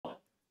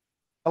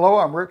Hello,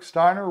 I'm Rick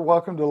Steiner.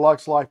 Welcome to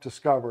Lux Life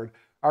Discovered.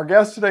 Our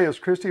guest today is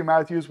Christie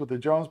Matthews with the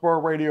Jonesboro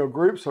Radio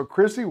Group. So,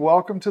 Christie,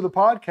 welcome to the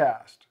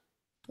podcast.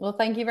 Well,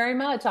 thank you very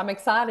much. I'm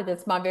excited.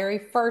 It's my very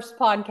first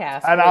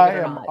podcast, And believe I it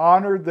or am not.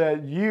 honored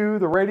that you,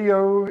 the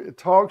radio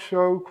talk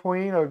show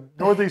queen of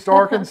Northeast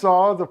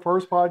Arkansas, the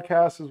first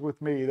podcast is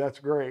with me. That's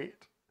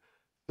great.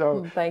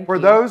 So, Thank for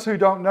you. those who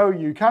don't know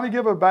you, kind of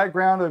give a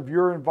background of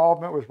your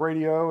involvement with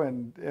radio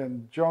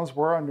and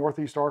Jonesboro and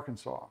Northeast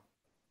Arkansas.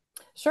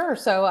 Sure.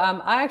 So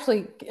I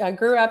actually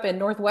grew up in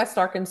Northwest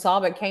Arkansas,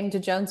 but came to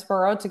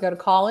Jonesboro to go to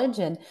college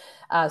and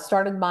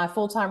started my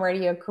full-time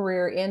radio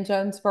career in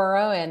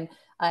Jonesboro. And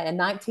in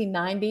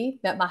 1990,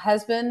 met my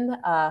husband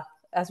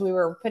as we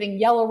were putting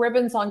yellow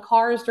ribbons on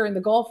cars during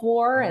the Gulf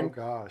War, Oh and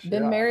gosh,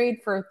 been yeah. married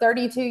for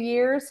 32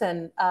 years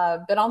and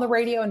been on the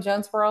radio in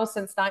Jonesboro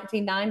since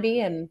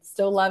 1990 and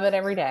still love it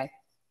every day.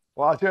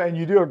 Well, I tell you, and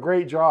you do a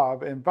great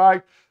job. In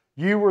fact,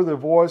 you were the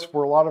voice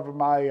for a lot of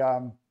my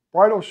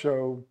bridal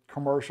show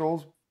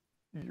commercials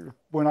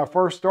when I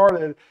first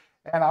started.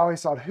 And I always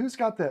thought, who's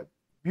got that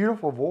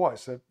beautiful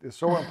voice that is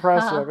so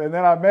impressive? And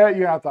then I met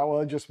you and I thought,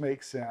 well, it just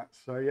makes sense.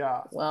 So,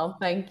 yeah. Well,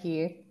 thank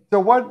you. So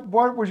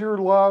what was your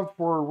love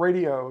for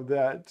radio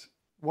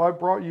what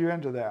brought you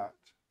into that?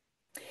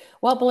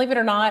 Well, believe it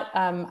or not,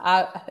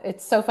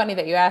 it's so funny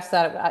that you asked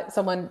that.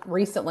 Someone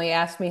recently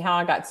asked me how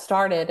I got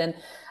started. And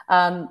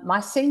my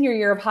senior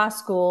year of high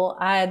school,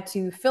 I had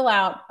to fill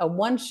out a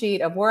one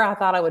sheet of where I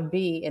thought I would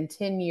be in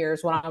 10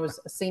 years when I was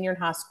a senior in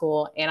high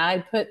school. And I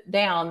put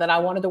down that I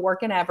wanted to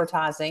work in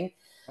advertising.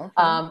 Okay.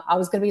 I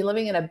was going to be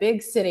living in a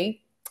big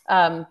city,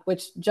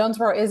 which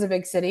Jonesboro is a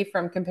big city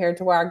compared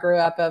to where I grew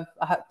up, of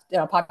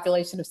a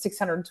population of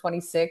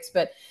 626.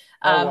 But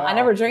Oh, wow. I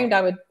never dreamed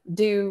I would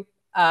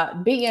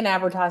be in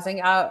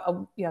advertising.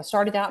 I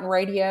started out in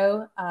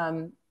radio,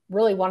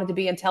 really wanted to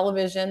be in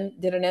television,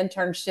 did an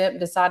internship,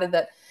 decided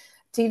that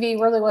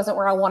TV really wasn't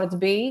where I wanted to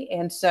be.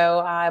 And so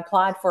I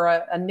applied for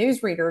a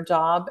newsreader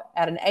job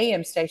at an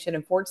AM station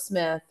in Fort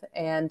Smith.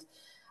 And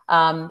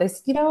they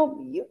said,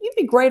 you'd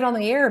be great on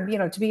the air,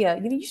 to be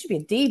you should be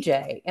a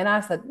DJ. And I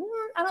said,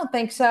 I don't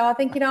think so. I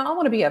think, I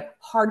want to be a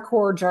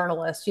hardcore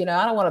journalist. I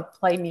don't want to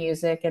play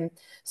music. And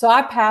so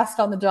I passed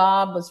on the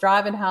job, was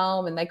driving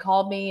home, and they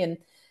called me, and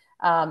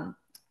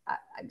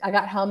I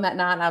got home that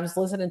night and I was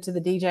listening to the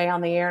DJ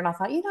on the air, and I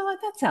thought, you know what,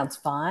 that sounds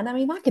fun. I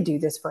mean, I could do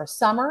this for a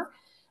summer.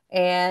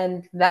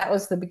 And that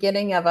was the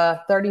beginning of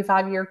a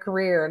 35-year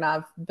career. And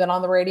I've been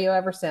on the radio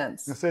ever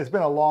since. It's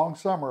been a long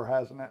summer,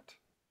 hasn't it?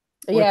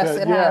 Yes,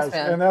 it has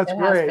been. And that's It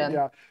has great. been.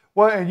 Yeah.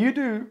 Well, and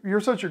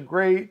you're such a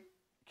great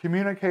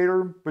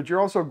communicator, but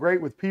you're also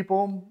great with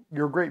people.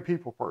 You're a great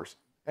people person.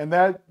 And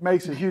that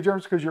makes a huge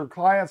difference because your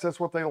clients, that's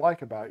what they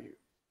like about you.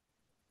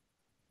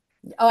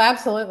 Oh,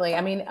 absolutely.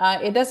 I mean,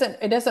 it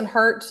doesn't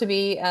hurt to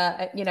be,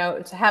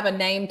 to have a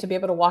name, to be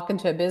able to walk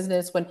into a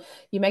business when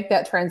you make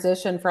that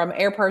transition from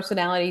air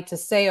personality to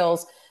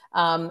sales.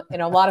 A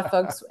lot of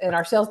folks in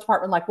our sales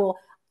department, like, well,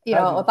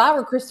 if I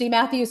were Christie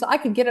Matthews, I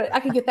could get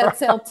that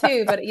sale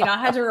too. But, I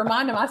had to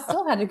remind them, I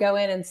still had to go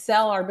in and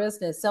sell our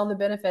business, sell the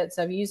benefits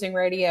of using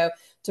radio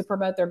to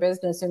promote their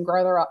business and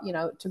grow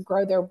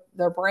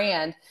their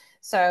brand.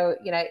 So,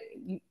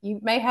 you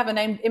may have a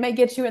name, it may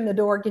get you in the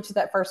door, get you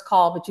that first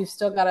call, but you've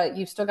still got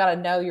to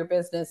know your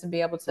business and be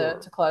able to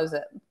close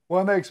it. Well,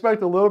 and they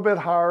expect a little bit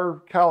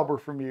higher caliber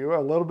from you, a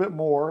little bit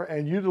more,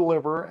 and you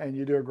deliver, and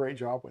you do a great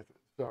job with it.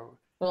 So,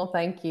 well,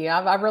 thank you.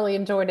 I've really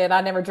enjoyed it.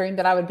 I never dreamed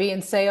that I would be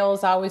in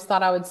sales. I always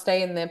thought I would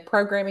stay in the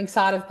programming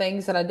side of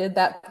things, and I did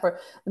that for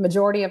the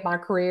majority of my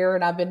career.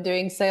 And I've been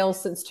doing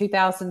sales since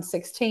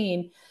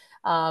 2016.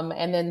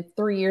 And then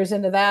 3 years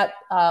into that,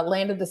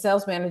 landed the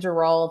sales manager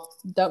role.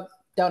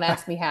 Don't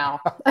ask me how,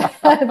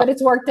 but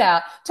it's worked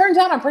out. Turns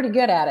out I'm pretty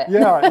good at it.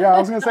 Yeah. I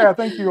was going to say, I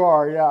think you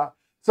are. Yeah.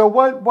 So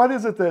what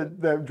is it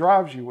that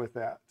drives you with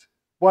that?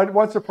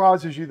 What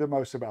surprises you the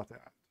most about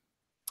that?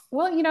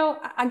 Well,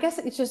 I guess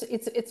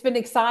it's been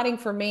exciting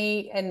for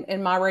me and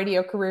in my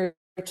radio career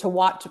to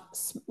watch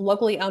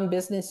locally owned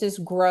businesses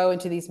grow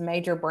into these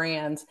major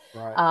brands,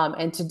 Right.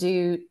 And to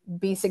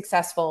be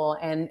successfthey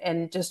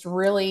and just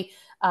really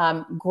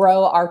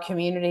grow our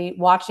community.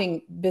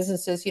 Watching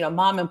businesses,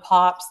 mom and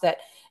pops that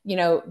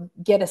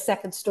get a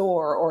second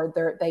store, or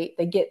they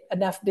get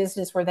enough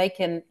business where they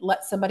can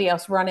let somebody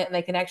else run it and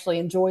they can actually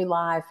enjoy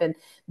life and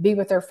be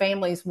with their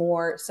families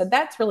more. So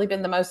that's really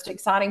been the most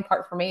exciting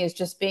part for me, is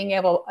just being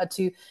able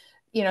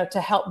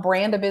to help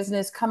brand a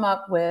business, come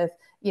up with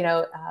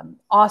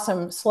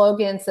awesome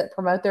slogans that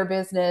promote their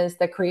business,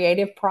 the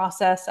creative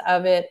process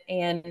of it,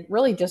 and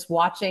really just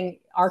watching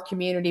our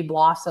community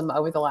blossom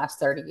over the last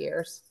 30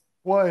 years.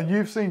 Well, and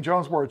you've seen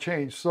Jonesboro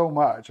change so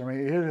much. I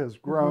mean, it has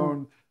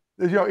grown.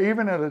 Mm-hmm.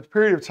 Even at a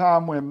period of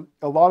time when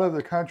a lot of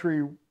the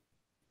country,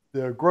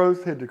 the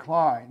growth had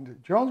declined,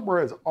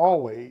 Jonesboro has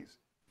always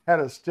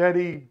had a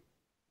steady,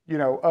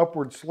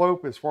 upward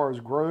slope as far as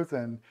growth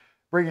and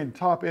bringing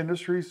top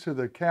industries to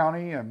the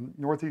county and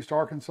Northeast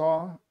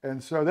Arkansas.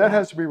 And so that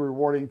has to be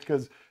rewarding,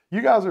 because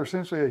you guys are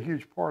essentially a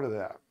huge part of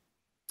that.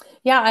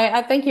 Yeah,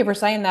 I thank you for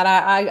saying that.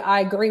 I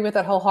agree with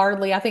it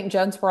wholeheartedly. I think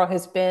Jonesboro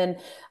has been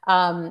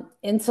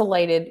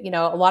insulated. You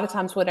know, a lot of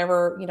times,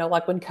 whenever, you know,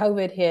 like when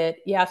COVID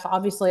hit, yes,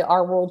 obviously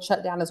our world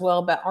shut down as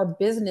well, but our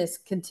business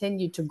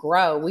continued to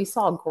grow. We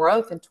saw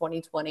growth in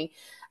 2020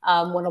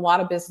 when a lot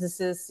of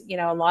businesses, you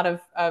know, a lot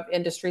of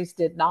industries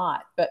did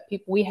not. But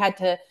people, we had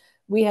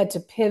to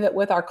pivot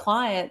with our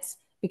clients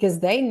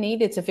because they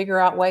needed to figure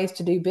out ways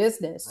to do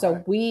business. So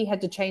Right. we had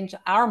to change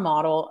our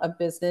model of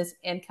business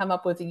and come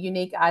up with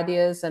unique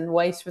ideas and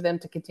ways for them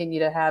to continue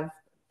to have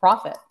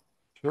profit.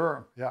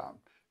 Sure. Yeah.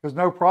 Because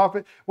no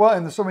profit. Well,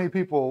 and so many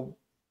people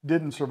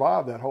didn't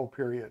survive that whole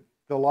period.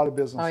 A lot of Oh,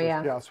 businesses,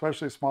 yeah. yeah,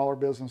 especially smaller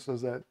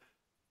businesses that,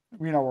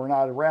 you know, were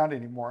not around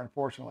anymore,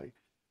 unfortunately.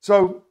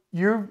 So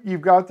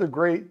you've got the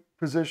great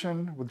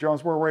position with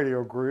Jonesboro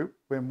Radio Group,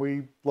 and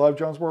we love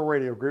Jonesboro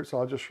Radio Group. So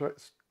I'll just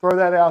throw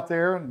that out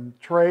there. And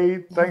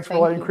Trey, thanks for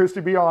Thank letting you.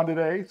 Christy be on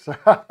today. So,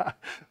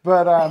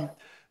 but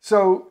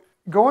so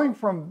going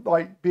from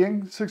like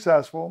being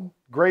successful,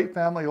 great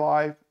family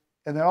life,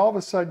 and then all of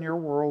a sudden your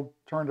world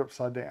turned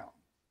upside down.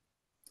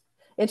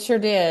 It sure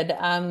did.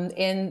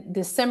 In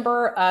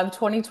December of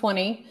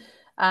 2020,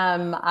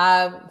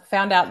 I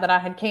found out that I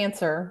had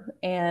cancer,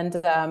 and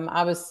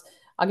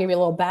I'll give you a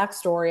little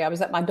backstory. I was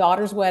at my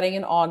daughter's wedding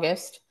in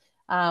August.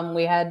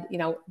 We had, you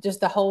know, just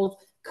the whole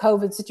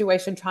COVID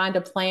situation, trying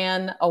to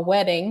plan a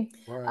wedding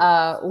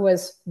Right.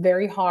 was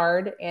very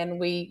hard. And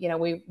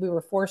we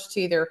were forced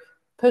to either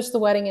push the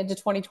wedding into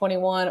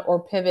 2021 or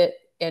pivot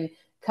and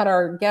cut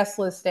our guest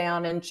list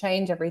down and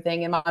change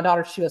everything. And my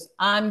daughter, she goes,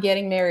 I'm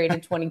getting married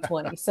in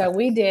 2020. So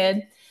we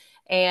did.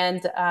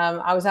 And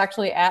I was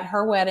actually at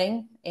her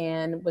wedding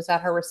and was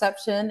at her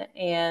reception.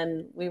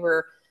 And we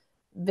were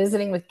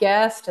visiting with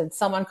guests, and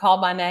someone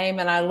called my name.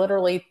 And I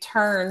literally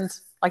turned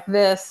like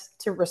this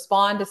to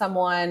respond to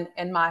someone,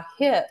 and my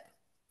hip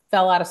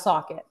fell out of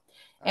socket.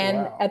 Oh, And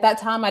wow. at that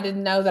time, I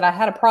didn't know that I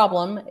had a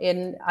problem.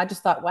 And I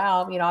just thought,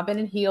 wow, you know, I've been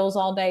in heels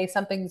all day.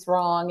 Something's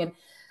wrong.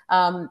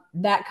 And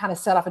that kind of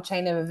set off a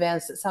chain of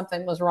events that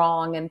something was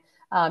wrong.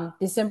 And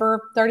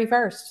December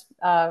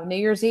 31st, New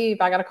Year's Eve,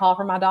 I got a call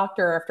from my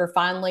doctor after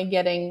finally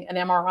getting an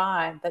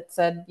MRI that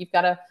said, you've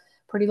got a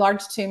pretty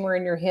large tumor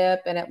in your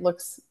hip, and it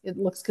looks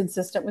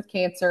consistent with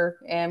cancer,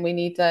 and we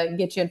need to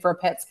get you in for a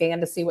PET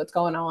scan to see what's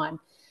going on.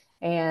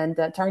 And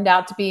it turned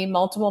out to be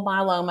multiple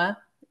myeloma.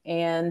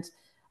 And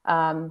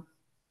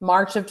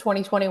March of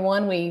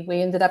 2021,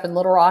 we ended up in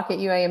Little Rock at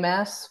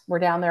UAMS. We're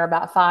down there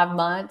about 5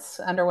 months,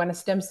 underwent a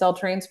stem cell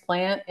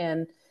transplant.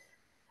 And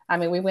I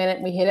mean, we went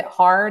it, we hit it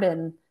hard.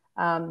 And,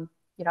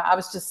 you know, I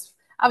was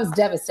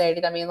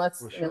devastated. For Let's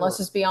sure.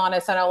 just be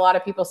honest. I know a lot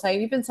of people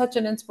say, you've been such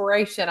an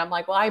inspiration. I'm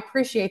like, well, I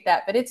appreciate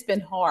that, but it's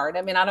been hard.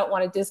 I mean, I don't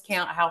want to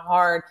discount how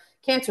hard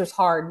cancer's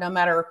hard, no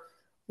matter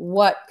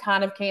what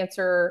kind of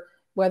cancer,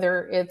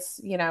 whether it's,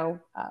 you know,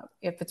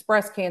 if it's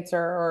breast cancer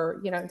or,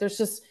 you know,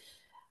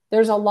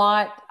 there's a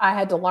lot I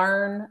had to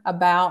learn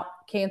about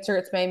cancer.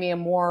 It's made me a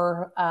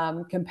more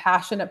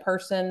compassionate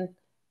person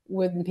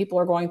when people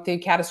are going through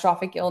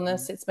catastrophic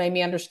illness. It's made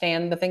me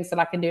understand the things that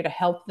I can do to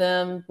help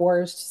them,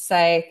 words to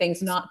say,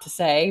 things not to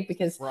say,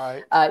 because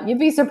Right. you'd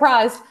be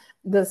surprised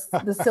the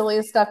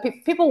silliest stuff.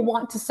 People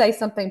want to say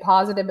something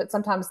positive, but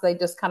sometimes they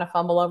just kind of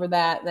fumble over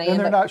that. And they And end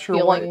they're up not sure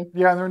feeling and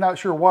they're not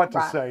sure what to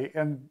right. say.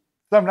 And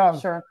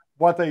sometimes Sure.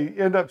 what they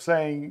end up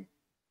saying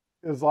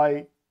is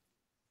like,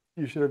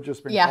 you should have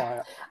just been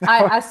Yeah,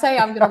 quiet. I say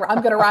I'm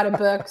gonna write a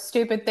book,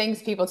 stupid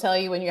things people tell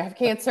you when you have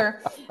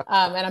cancer,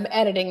 and I'm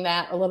editing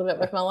that a little bit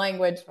with my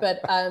language.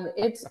 But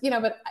it's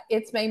but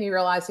it's made me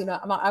realize, I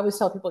always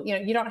tell people,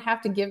 you don't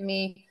have to give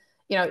me,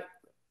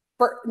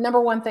 for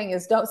number one thing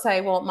is, don't say,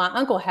 well, my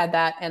uncle had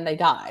that and they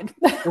died.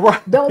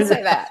 Right. Don't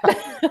say Yeah.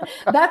 that.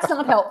 That's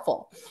not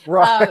helpful.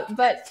 Right.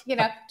 But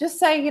just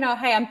say,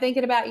 hey, I'm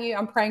thinking about you.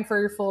 I'm praying for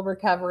your full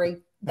recovery.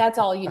 That's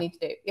all you need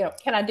to do.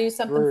 Can I do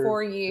something True.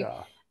 for you?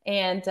 Yeah.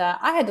 And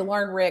I had to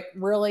learn, Rick,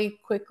 really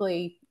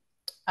quickly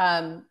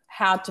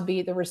how to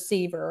be the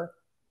receiver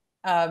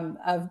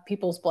of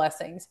people's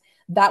blessings.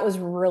 That was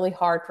really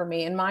hard for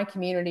me. And my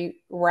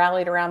community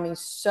rallied around me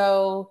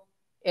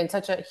in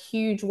such a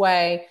huge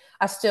way.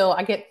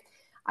 I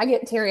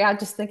get teary eyed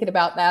just thinking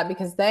about that,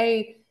 because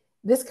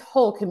this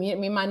whole community, I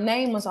mean, my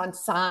name was on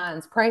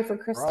signs, pray for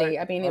Right. Christie.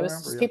 I mean, I it was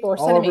remember. just, Yeah. people were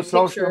All sending over me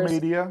social pictures.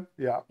 media.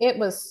 Yeah. It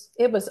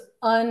was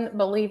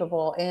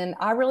unbelievable. And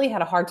I really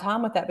had a hard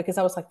time with that, because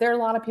I was like, there are a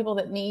lot of people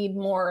that need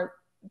more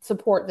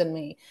support than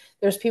me.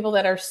 There's people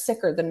that are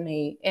sicker than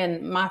me.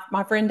 And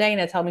my friend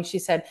Dana told me, she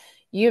said,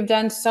 you've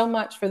done so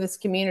much for this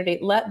community.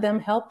 Let them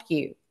help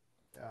you.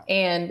 Yeah.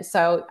 And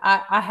so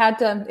I had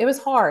to, it was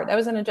hard. That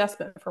was an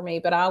adjustment for me.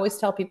 But I always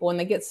tell people, when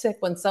they get sick,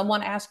 when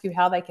someone asks you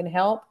how they can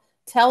help,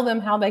 tell them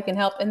how they can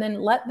help, and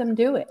then let them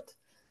do it.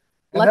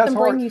 And Let that's them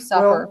bring hard. you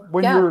Well, supper.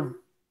 when Yeah. you're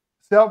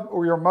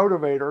or your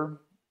motivator,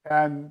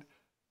 and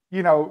you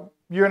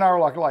and I are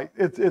like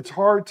it's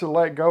hard to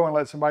let go and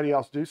let somebody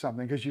else do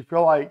something, because you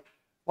feel like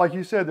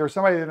you said, there's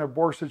somebody in a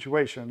worse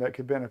situation that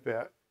could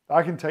benefit.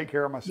 I can take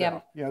care of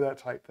myself, that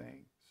type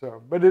thing.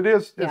 So, but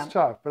it's Yeah.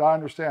 tough, but I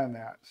understand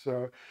that.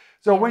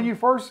 So when you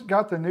first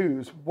got the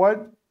news,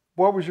 what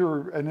was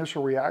your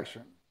initial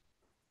reaction?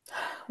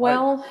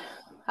 Well,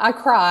 I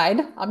cried.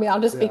 I mean,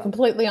 I'll just be Yeah.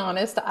 completely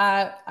honest.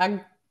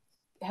 I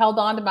held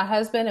on to my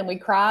husband and we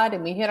cried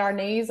and we hit our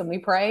knees and we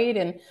prayed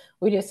and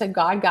we just said,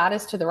 God got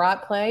us to the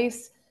right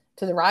place,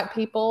 to the right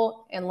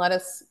people, and let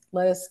us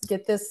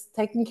get this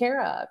taken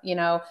care of.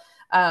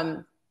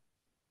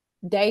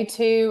 Day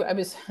two,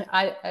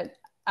 I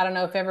don't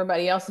know if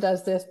everybody else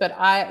does this, but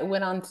I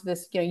went on to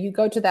this, you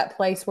go to that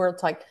place where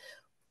it's like,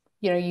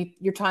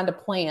 you're trying to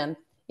plan,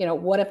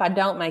 what if I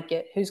don't make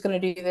it? Who's going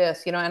to do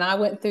this? And I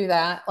went through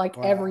that like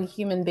every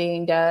human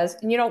being does.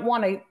 And you don't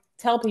want to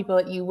tell people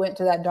that you went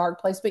to that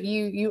dark place, but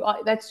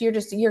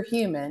you're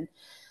human.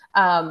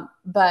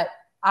 But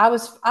I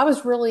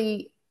was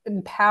really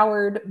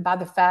empowered by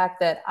the fact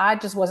that I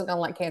just wasn't going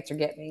to let cancer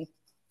get me.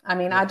 I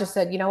mean, I just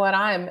said, you know what,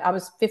 I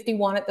was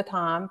 51 at the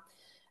time.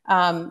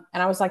 And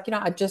I was like,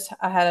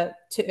 I had a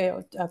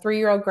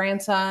 3-year-old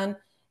grandson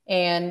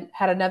and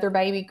had another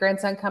baby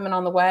grandson coming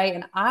on the way.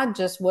 And I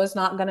just was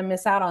not going to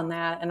miss out on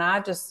that. And I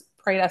just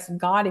prayed, I said,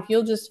 God, if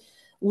you'll just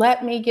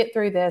let me get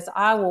through this,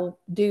 I will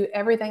do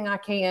everything I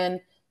can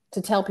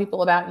to tell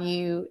people about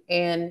you.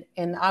 And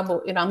I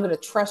will, I'm going to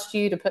trust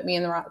you to put me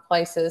in the right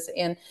places.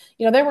 And,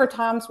 there were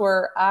times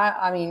where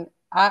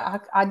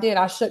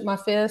I shook my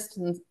fist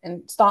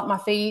and stomped my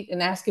feet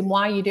and asked him,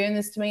 why are you doing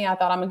this to me? I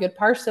thought I'm a good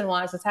person.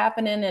 Why is this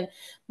happening? And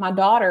my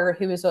daughter,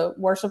 who is a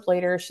worship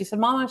leader, she said,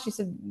 Mama,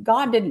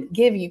 God didn't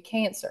give you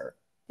cancer.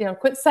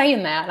 Quit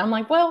saying that. And I'm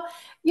like, well,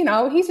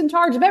 he's in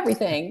charge of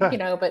everything, but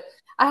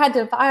I had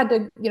to,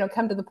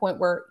 come to the point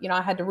where,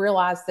 I had to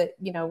realize that,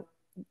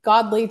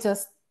 God leads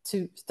us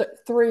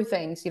through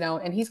things,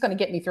 and he's going to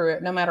get me through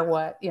it no matter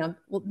what.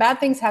 Bad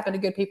things happen to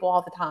good people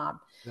all the time.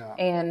 Yeah.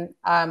 And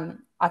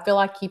I feel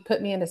like he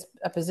put me in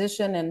a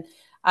position, and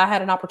I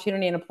had an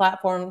opportunity and a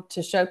platform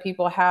to show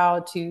people how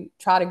to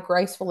try to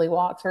gracefully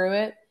walk through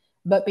it,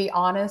 but be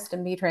honest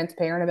and be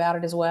transparent about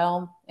it as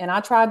well. And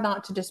I tried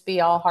not to just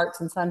be all hearts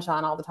and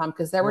sunshine all the time,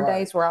 because there were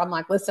days where I'm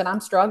like, listen, I'm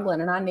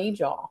struggling and I need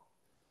y'all.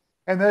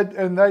 And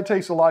that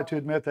takes a lot to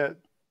admit that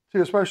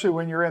too, especially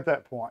when you're at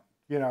that point,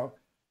 Yeah.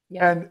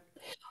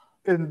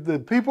 And the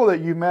people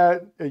that you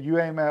met at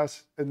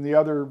UAMS and the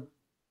other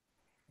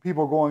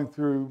people going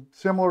through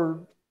similar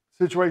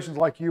situations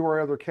like you or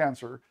other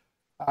cancer,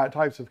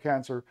 types of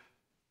cancer,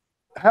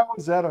 how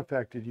has that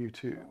affected you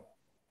too?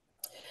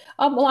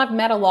 Well, I've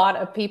met a lot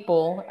of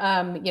people,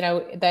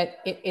 that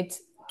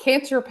it's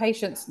cancer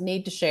patients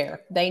need to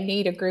share. They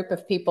need a group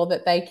of people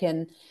that they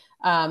can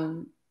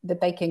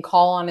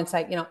call on and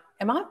say,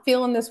 am I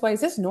feeling this way?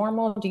 Is this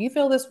normal? Do you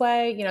feel this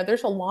way?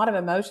 There's a lot of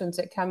emotions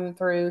that come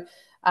through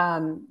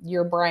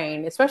your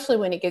brain, especially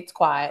when it gets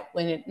quiet.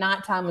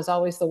 Nighttime was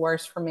always the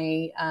worst for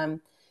me.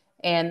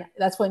 And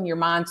that's when your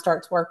mind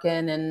starts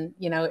working. And,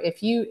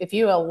 if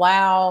you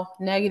allow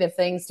negative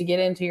things to get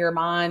into your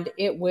mind,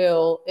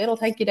 it'll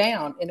take you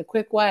down in a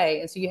quick way.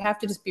 And so you have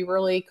to just be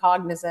really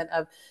cognizant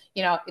of,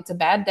 it's a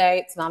bad day.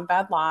 It's not a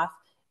bad life.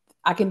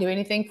 I can do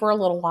anything for a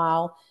little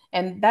while.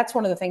 And that's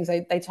one of the things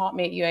they taught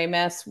me at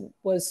UAMS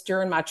was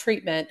during my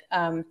treatment.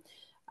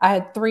 I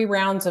had 3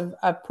 rounds of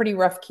pretty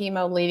rough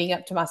chemo leading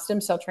up to my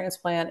stem cell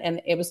transplant. And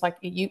it was like,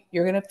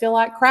 you're going to feel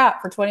like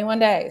crap for 21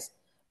 days.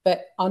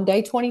 But on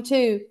day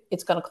 22,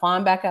 it's going to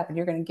climb back up and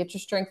you're going to get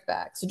your strength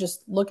back. So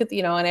just look at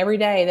and every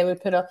day they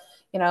would put a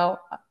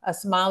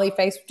smiley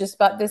face just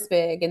about this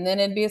big, and then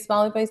it'd be a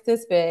smiley face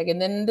this big,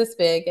 and then this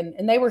big.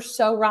 And they were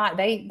so right.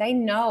 They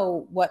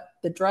know what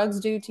the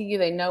drugs do to you.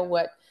 They know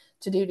what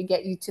to do to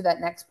get you to that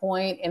next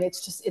point. And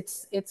it's just,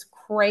 it's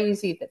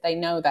crazy that they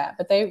know that,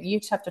 but you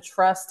just have to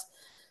trust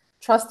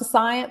the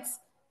science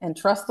and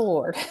trust the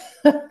Lord.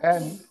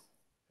 And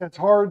it's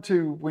hard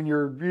to, when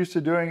you're used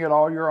to doing it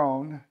all your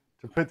own,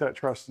 to put that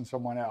trust in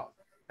someone else.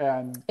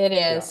 And it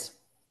is.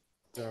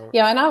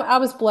 Yeah. And I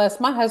was blessed.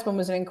 My husband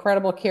was an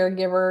incredible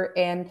caregiver,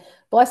 and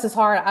bless his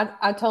heart.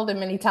 I told him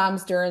many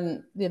times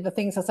during the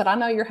things, I said, I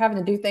know you're having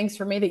to do things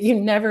for me that you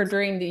never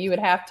dreamed that you would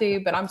have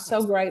to, but I'm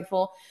so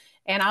grateful.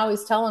 And I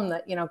always tell him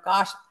that,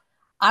 gosh,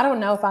 I don't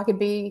know if I could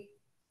be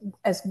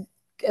as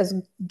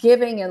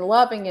giving and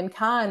loving and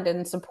kind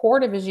and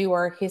supportive as you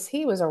are, because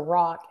he was a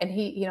rock. And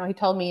he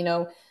told me,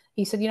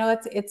 he said,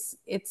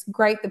 it's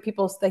great that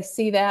people, they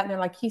see that and they're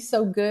like, he's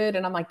so good.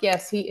 And I'm like,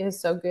 yes, he is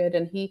so good.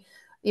 And he,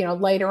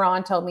 later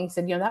on told me, he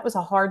said, that was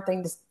a hard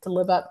thing to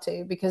live up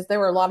to, because there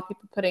were a lot of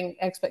people putting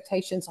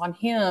expectations on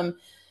him,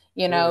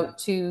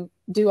 to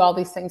do all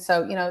these things.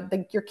 So,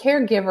 your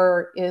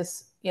caregiver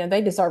is,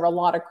 they deserve a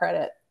lot of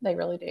credit. They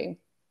really do.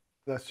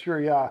 That's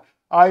true. Yeah.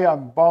 I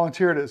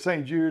volunteered at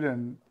St. Jude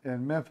in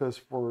Memphis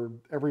for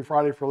every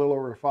Friday for a little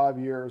over 5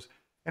 years.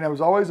 And it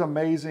was always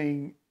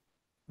amazing,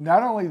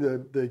 not only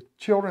the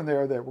children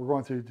there that were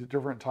going through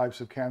different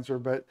types of cancer,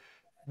 but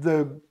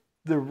the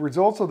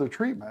results of the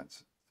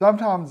treatments.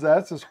 Sometimes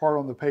that's as hard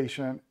on the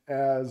patient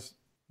as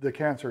the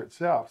cancer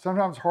itself,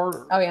 sometimes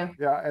harder. Oh, yeah.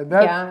 Yeah. And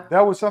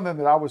that was something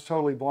that I was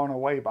totally blown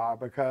away by,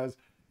 because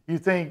you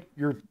think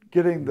you're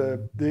getting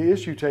the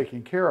issue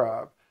taken care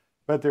of,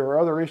 but there are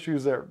other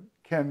issues that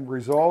can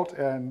result,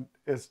 and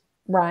it's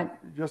Right.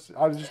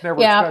 I just never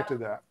Yeah. expected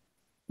that.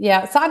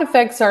 Yeah, side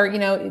effects are,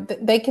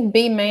 they can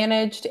be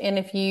managed,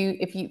 and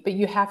but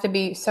you have to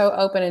be so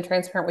open and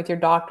transparent with your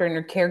doctor and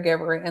your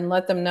caregiver and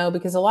let them know,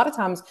 because a lot of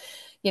times,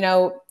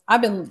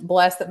 I've been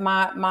blessed that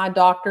my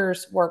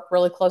doctors work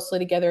really closely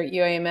together at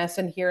UAMS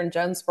and here in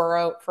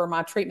Jonesboro for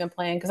my treatment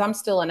plan, because I'm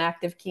still in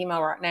active chemo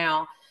right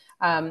now.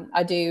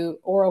 I do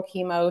oral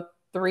chemo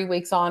 3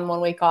 weeks on, 1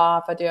 week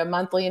off. I do a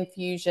monthly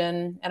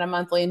infusion and a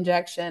monthly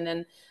injection,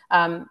 and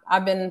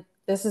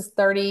this is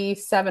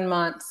 37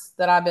 months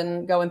that I've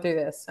been going through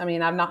this. I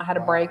mean, I've not had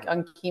a break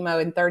on chemo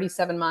in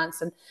 37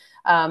 months. And,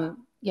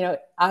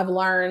 I've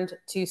learned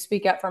to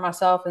speak up for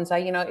myself and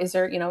say,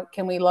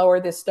 can we lower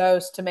this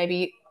dose to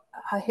maybe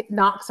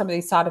knock some of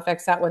these side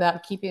effects out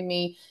without keeping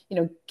me,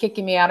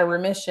 kicking me out of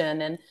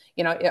remission? And,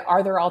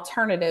 are there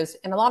alternatives?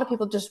 And a lot of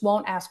people just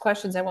won't ask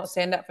questions. They won't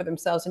stand up for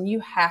themselves. And you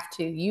have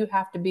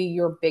to be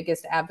your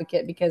biggest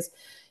advocate, because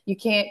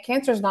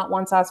cancer is not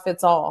one size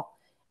fits all.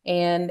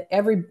 And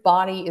every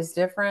body is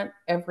different.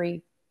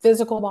 Every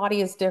physical body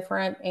is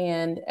different,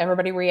 and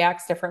everybody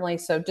reacts differently.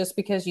 So just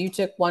because you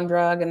took one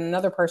drug and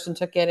another person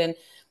took it, and,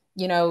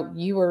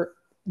 you were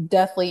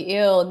deathly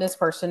ill and this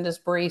person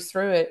just breezed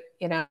through it,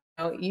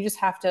 you just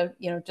have to,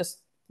 just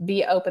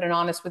be open and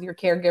honest with your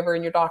caregiver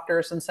and your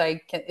doctors and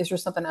say, is there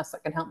something else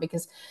that can help?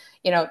 Because,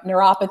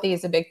 neuropathy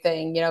is a big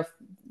thing,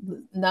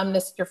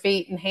 numbness in your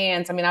feet and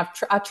hands. I mean,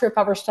 I trip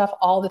over stuff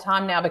all the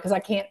time now because I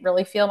can't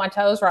really feel my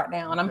toes right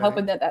now. And I'm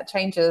hoping that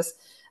changes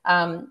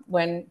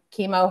when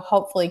chemo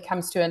hopefully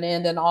comes to an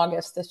end in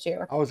August this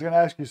year. I was going to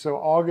ask you, so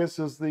August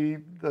is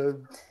the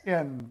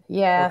end.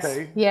 Yes.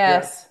 Okay.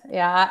 Yes.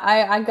 Yeah.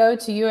 I go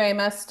to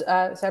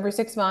UAMS every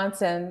 6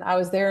 months, and I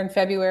was there in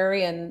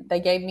February, and they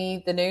gave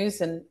me the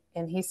news, and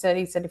he said,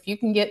 if you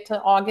can get to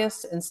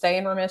August and stay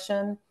in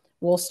remission,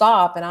 we'll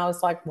stop. And I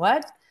was like,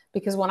 what?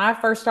 Because when I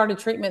first started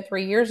treatment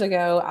 3 years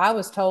ago, I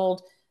was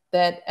told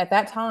that at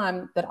that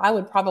time that I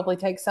would probably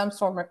take some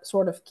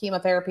sort of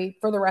chemotherapy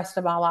for the rest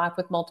of my life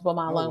with multiple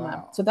myeloma. Oh,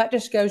 wow. So that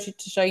just goes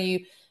to show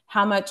you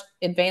how much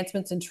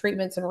advancements in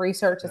treatments and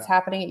research is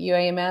happening at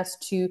UAMS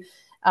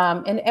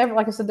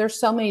like I said, there's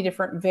so many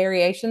different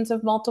variations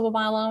of multiple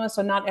myeloma.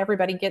 So not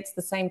everybody gets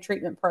the same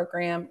treatment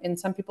program. And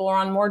some people are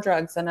on more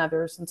drugs than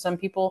others. And some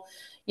people,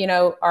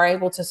 are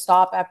able to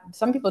stop.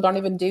 Some people don't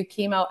even do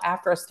chemo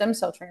after a stem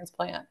cell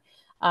transplant.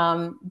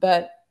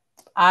 But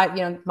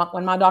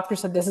when my doctor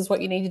said, this is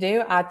what you need to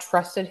do, I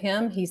trusted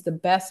him. He's the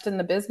best in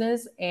the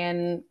business.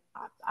 And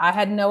I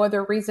had no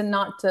other reason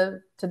not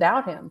to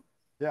doubt him.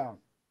 Yeah.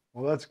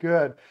 Well, that's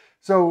good.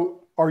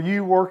 So are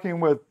you working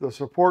with the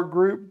support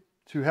group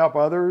to help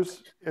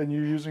others, and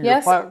you're using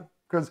your platform?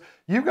 Because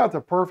you've got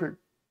the perfect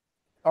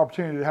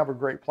opportunity to have a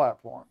great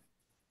platform.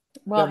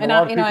 Well, and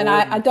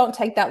I don't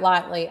take that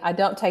lightly. I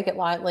don't take it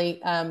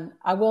lightly.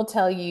 I will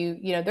tell you,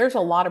 there's a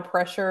lot of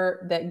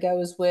pressure that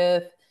goes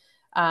with,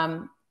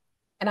 and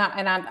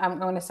I'm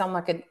going to sound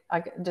like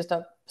just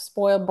a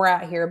spoiled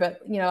brat here,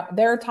 but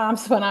there are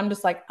times when I'm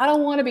just like, I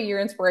don't want to be your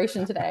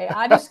inspiration today.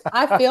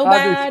 I feel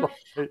bad.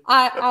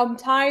 I'm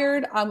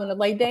tired. I'm going to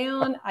lay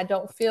down. I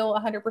don't feel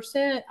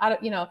 100%.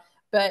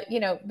 But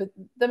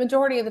the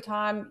majority of the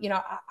time,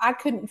 I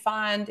couldn't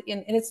find,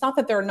 and it's not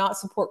that there are not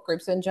support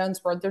groups in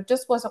Jonesboro. There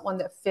just wasn't one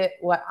that fit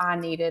what I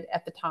needed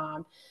at the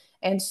time.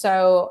 And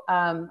so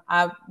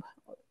I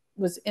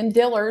was in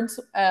Dillard's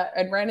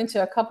and ran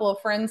into a couple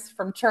of friends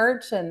from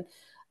church, and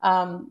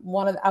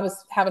I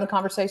was having a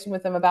conversation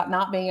with them about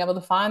not being able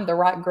to find the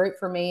right group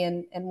for me.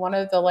 And one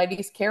of the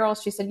ladies, Carol,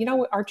 she said,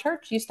 our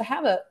church used to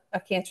have a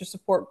cancer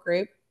support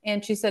group.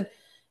 And she said,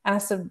 and I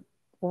said,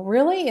 well,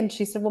 really? And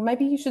she said, well,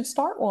 maybe you should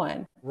start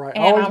one. Right.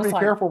 And always be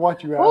careful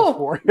what you ask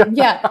for.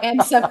 Yeah.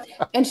 And so,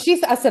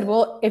 I said,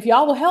 well, if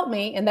y'all will help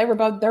me, and they're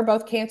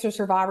both cancer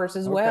survivors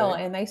as well.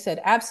 And they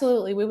said,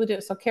 absolutely, we would do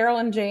it. So Carol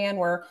and Jan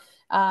were,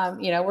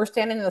 we're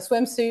standing in the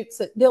swimsuits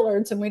at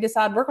Dillard's, and we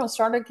decided we're going to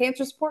start a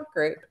cancer support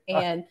group.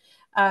 And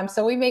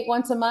so we meet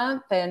once a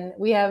month, and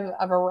we have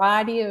a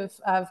variety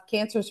of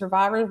cancer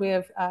survivors. We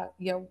have,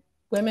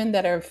 women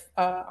that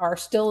are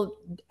still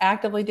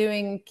actively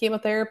doing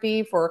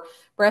chemotherapy for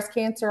breast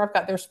cancer.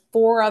 There's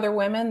 4 other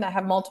women that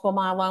have multiple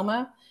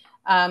myeloma,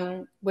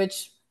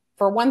 which,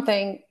 for one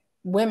thing,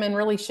 women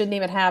really shouldn't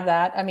even have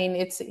that. I mean,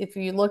 if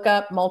you look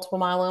up multiple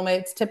myeloma,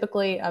 it's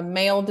typically a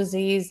male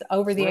disease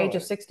over the age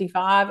of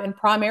 65, and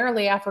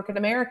primarily African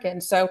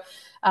American. So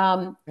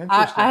I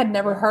had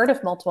never heard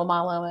of multiple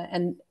myeloma,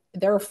 and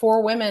there are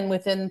 4 women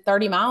within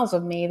 30 miles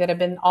of me that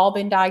have all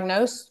been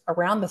diagnosed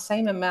around the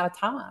same amount of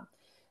time.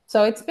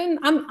 So it's been,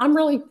 I'm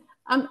going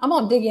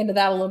to dig into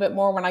that a little bit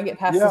more when I get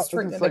past this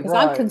treatment,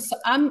 because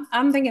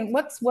I'm thinking,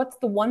 what's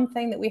the one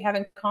thing that we have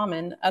in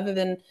common, other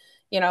than,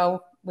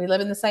 we live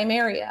in the same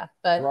area,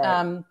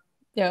 but,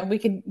 we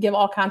could give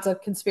all kinds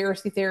of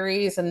conspiracy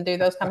theories and do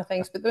those kind of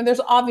things, but there's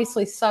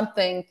obviously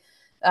something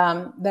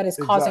that is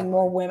causing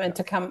more women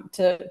to come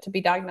to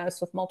be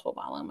diagnosed with multiple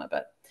myeloma.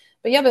 But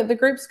yeah, the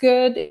group's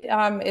good.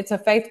 It's a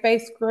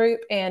faith-based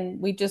group, and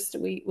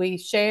we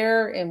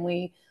share, and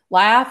we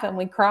laugh and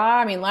we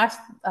cry. I mean, last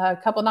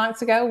couple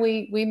nights ago,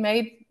 we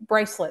made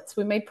bracelets.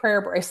 We made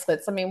prayer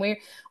bracelets. I mean,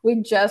 we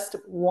just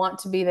want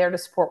to be there to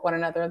support one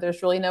another.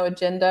 There's really no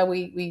agenda.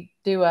 We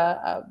do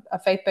a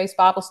faith-based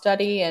Bible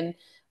study, and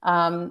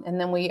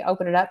then we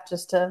open it up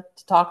just to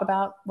talk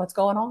about what's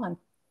going on.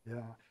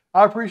 Yeah,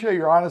 I appreciate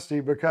your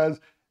honesty, because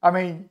I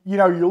mean, you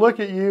know, you look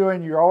at you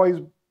and you're always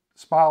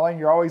smiling,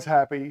 you're always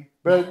happy,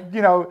 but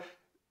you know,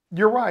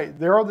 you're right.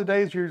 There are the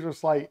days you're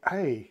just like,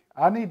 hey,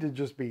 I need to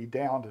just be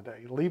down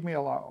today. Leave me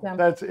alone. Yeah.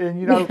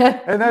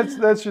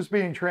 That's just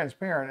being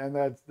transparent,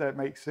 and that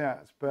makes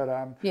sense.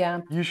 But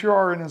you sure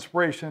are an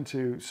inspiration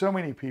to so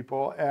many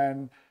people,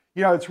 and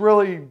you know, it's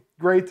really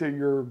great that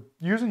you're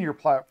using your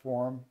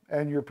platform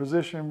and your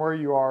position where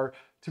you are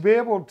to be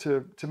able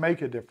to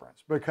make a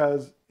difference,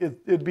 because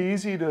it'd be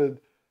easy to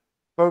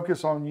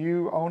focus on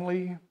you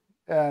only,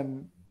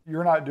 and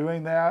you're not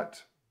doing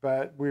that,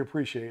 but we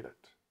appreciate it.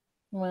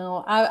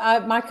 Well,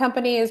 my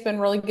company has been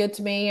really good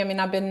to me. I mean,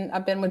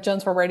 I've been with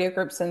Jonesboro Radio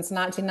Group since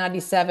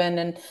 1997,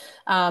 and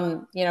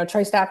you know,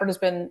 Trey Stafford has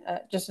been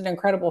just an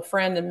incredible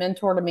friend and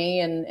mentor to me,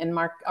 and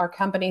our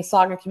company,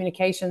 Saga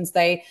Communications,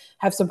 they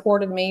have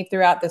supported me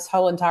throughout this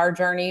whole entire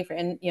journey,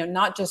 and you know,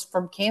 not just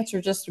from cancer,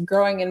 just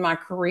growing in my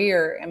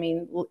career. I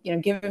mean, you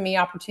know, giving me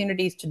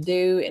opportunities to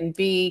do and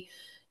be,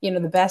 you know,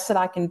 the best that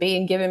I can be,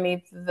 and giving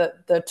me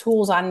the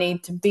tools I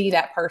need to be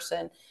that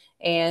person.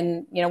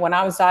 And, you know, when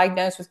I was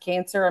diagnosed with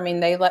cancer, I mean,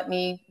 they let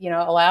me, you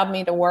know, allowed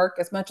me to work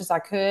as much as I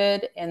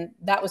could. And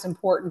that was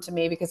important to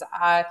me, because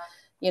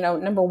you know,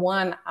 number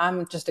one,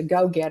 I'm just a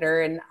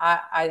go-getter, and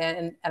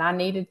I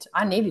needed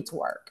to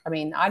work. I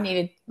mean, I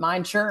needed my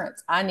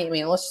insurance. I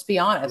mean, let's just be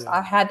honest. Yeah.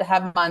 I had to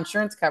have my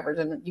insurance coverage,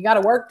 and you got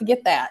to work to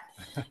get that.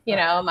 You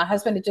know, my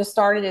husband had just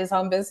started his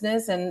own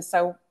business. And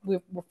so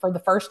for the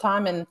first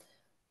time in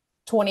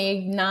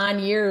 29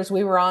 years,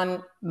 we were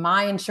on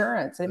my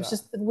insurance. It was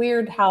just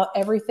weird how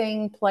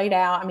everything played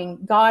out. I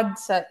mean, God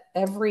set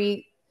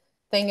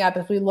everything up,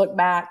 as we look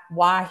back,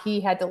 why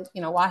he had to,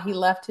 you know, why he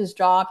left his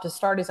job to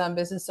start his own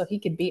business so he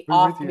could be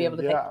off to be able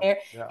to take care.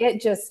 Yeah.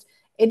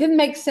 It didn't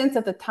make sense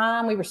at the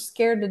time. We were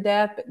scared to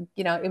death, but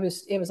you know, it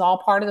was all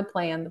part of the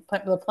plan.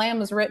 The plan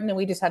was written, and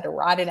we just had to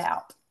write it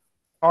out.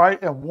 All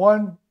right. And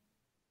one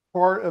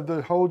part of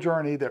the whole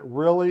journey that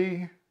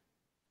really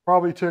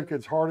probably took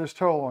its hardest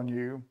toll on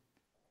you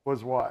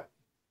was what?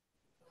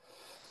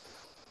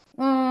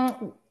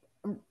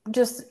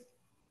 Just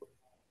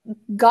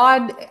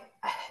God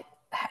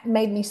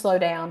made me slow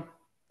down.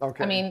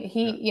 Okay. I mean,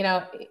 you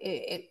know,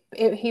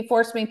 he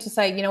forced me to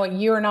say, you know what,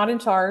 you are not in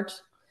charge.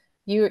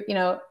 You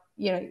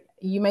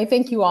may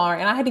think you are.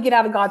 And I had to get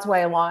out of God's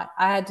way a lot.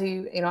 I had to,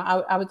 you know,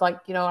 I would like,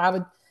 you know, I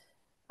would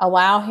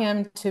allow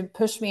him to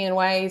push me in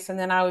ways. And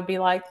then I would be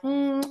like,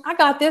 I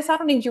got this. I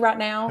don't need you right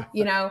now,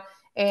 you know.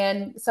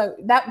 And so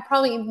that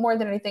probably more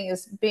than anything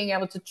is being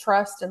able to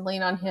trust and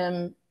lean on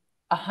him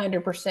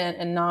 100%,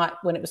 and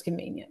not when it was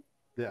convenient.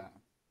 Yeah.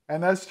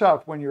 And that's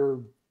tough when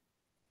you're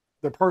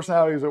the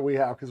personalities that we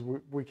have, because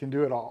we can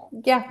do it all.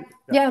 Yeah.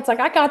 It's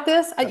like, I got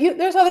this.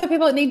 There's other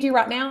people that need you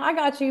right now. I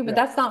got you, but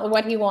that's not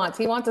what he wants.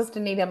 He wants us to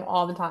need him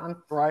all the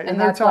time. Right. And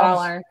that's what I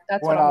learned.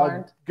 That's what I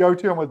learned. Go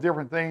to him with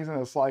different things, and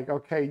it's like,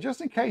 okay,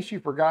 just in case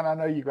you've forgotten, I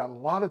know you've got a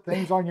lot of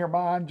things on your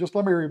mind. Just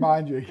let me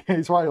remind you.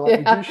 He's probably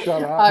like, just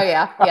shut up. Oh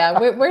yeah.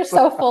 Yeah. We're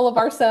so full of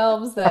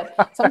ourselves that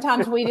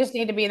sometimes we just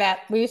need to be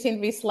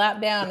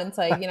slapped down and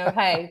say, you know,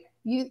 hey,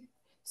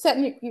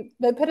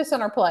 they put us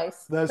in our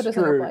place. That's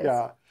true.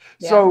 Yeah.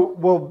 So,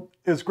 well,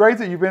 it's great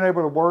that you've been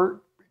able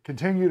to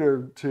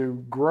continue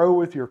to grow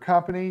with your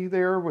company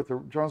there with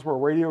the Jonesboro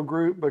Radio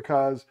Group,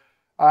 because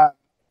that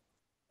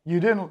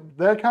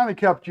kind of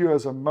kept you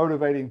as a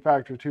motivating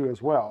factor too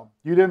as well.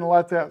 You didn't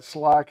let that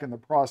slack in the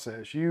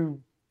process.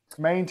 You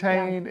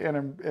maintained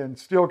and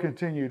still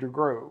continue to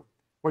grow,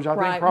 which I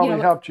think probably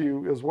helped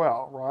you as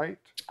well, right?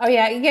 Oh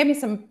yeah, it gave me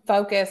some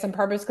focus and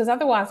purpose, because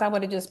otherwise I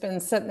would have just been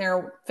sitting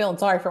there feeling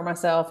sorry for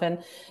myself.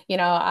 And you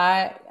know,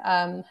 I've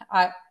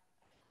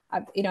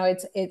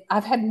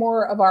had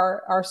more of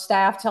our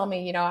staff tell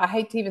me, you know, I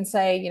hate to even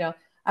say, you know,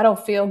 I don't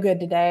feel good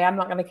today, I'm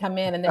not going to come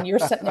in. And then you're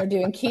sitting there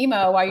doing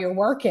chemo while you're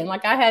working.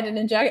 Like I had an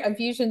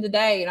infusion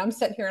today, and I'm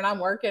sitting here and I'm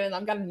working, and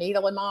I've got a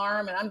needle in my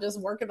arm, and I'm just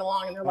working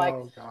along, and they're like,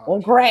 well,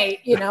 great.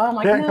 You know, I'm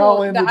like, can't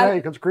call in today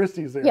because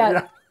Christie's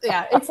there.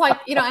 Yeah. It's like,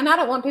 you know, and I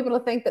don't want people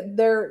to think that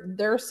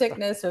their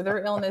sickness or their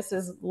illness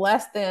is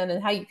less than,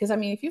 and because I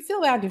mean, if you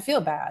feel bad, you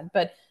feel bad,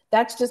 but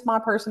that's just my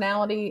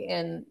personality.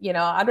 And, you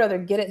know, I'd rather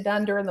get it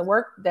done during the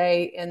work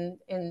day, and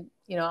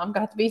you know, I'm going to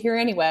have to be here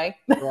anyway.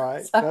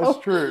 Right. That's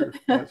true.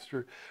 That's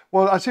true.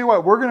 Well, I see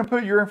what, we're going to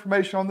put your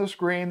information on the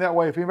screen. That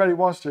way, if anybody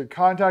wants to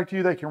contact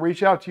you, they can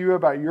reach out to you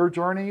about your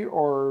journey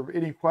or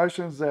any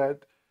questions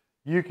that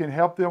you can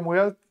help them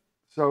with.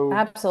 So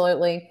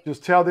absolutely,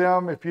 just tell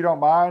them, if you don't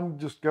mind,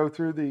 just go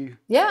through the.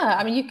 Yeah,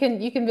 I mean, you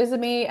can visit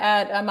me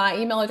at my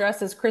email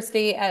address is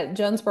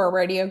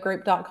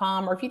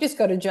Christie@jonesbororadiogroup.com, or if you just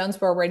go to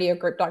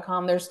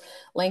jonesbororadiogroup.com, there's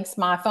links.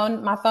 My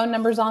phone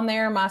number's on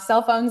there. My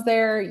cell phone's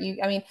there.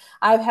 I mean,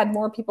 I've had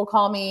more people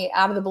call me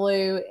out of the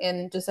blue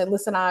and just say,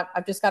 listen,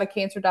 I've just got a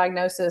cancer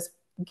diagnosis.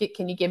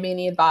 can you give me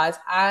any advice?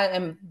 I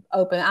am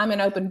open. I'm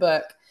an open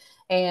book.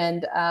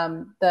 And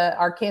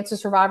our cancer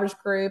survivors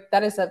group,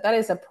 that is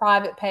a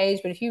private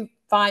page, but if you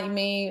find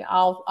me,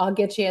 I'll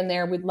get you in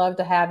there. We'd love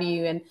to have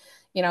you. And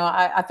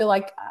I feel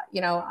like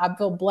I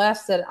feel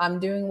blessed that I'm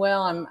doing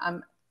well.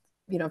 I'm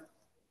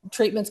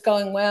treatment's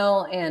going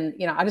well, and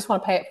I just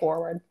want to pay it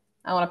forward.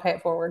 I want to pay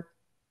it forward.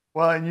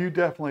 Well, and you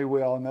definitely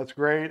will, and that's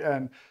great.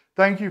 And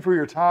thank you for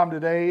your time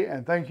today,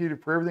 and thank you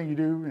for everything you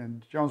do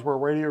in Jonesboro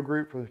Radio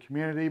Group for the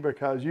community,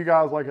 because you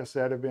guys, like I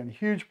said, have been a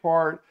huge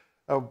part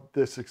of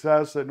the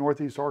success that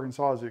Northeast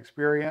Arkansas has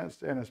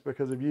experienced, and it's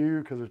because of you,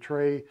 because of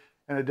Trey,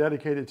 and a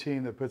dedicated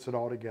team that puts it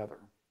all together.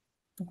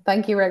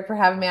 Thank you, Rick, for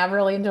having me. I've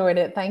really enjoyed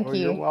it. Thank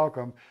you. You're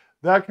welcome.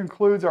 That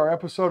concludes our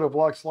episode of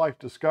Lux Life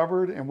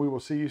Discovered, and we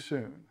will see you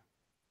soon.